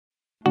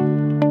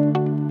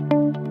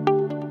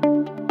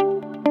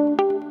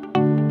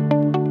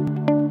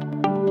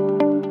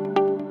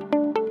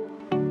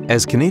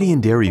As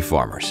Canadian dairy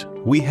farmers,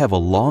 we have a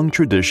long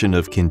tradition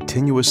of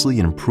continuously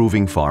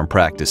improving farm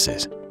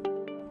practices.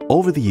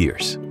 Over the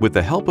years, with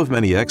the help of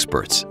many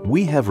experts,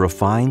 we have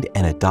refined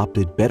and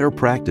adopted better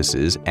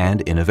practices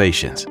and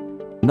innovations.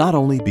 Not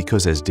only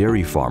because as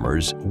dairy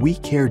farmers, we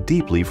care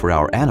deeply for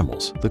our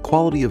animals, the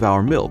quality of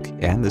our milk,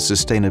 and the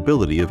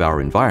sustainability of our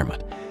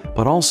environment,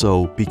 but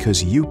also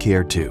because you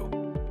care too.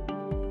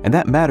 And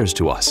that matters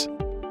to us.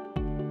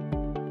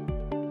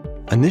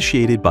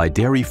 Initiated by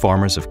Dairy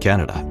Farmers of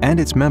Canada and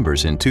its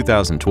members in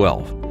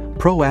 2012,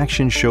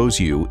 proAction shows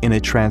you in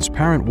a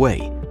transparent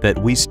way that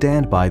we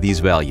stand by these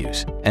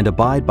values and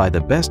abide by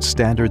the best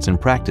standards and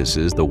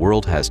practices the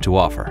world has to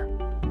offer.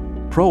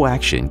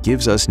 proAction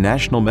gives us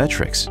national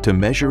metrics to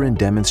measure and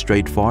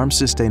demonstrate farm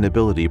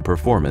sustainability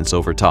performance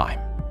over time.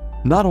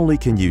 Not only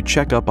can you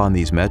check up on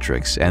these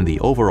metrics and the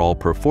overall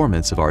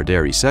performance of our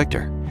dairy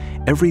sector,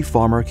 every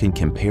farmer can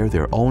compare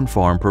their own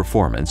farm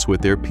performance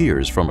with their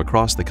peers from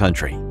across the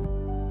country.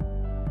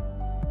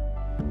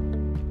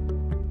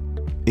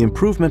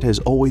 Improvement has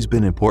always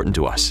been important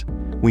to us.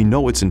 We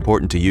know it's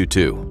important to you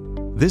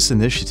too. This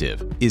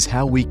initiative is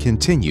how we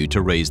continue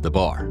to raise the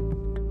bar.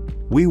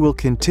 We will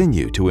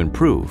continue to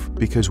improve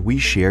because we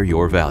share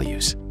your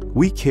values.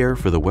 We care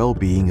for the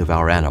well-being of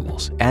our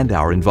animals and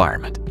our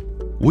environment.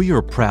 We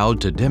are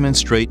proud to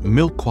demonstrate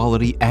milk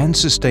quality and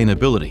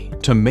sustainability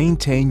to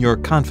maintain your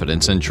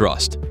confidence and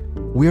trust.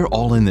 We're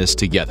all in this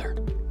together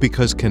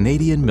because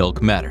Canadian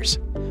milk matters.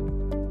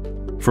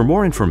 For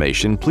more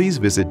information, please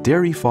visit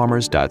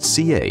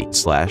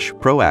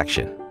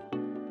dairyfarmers.ca/proaction.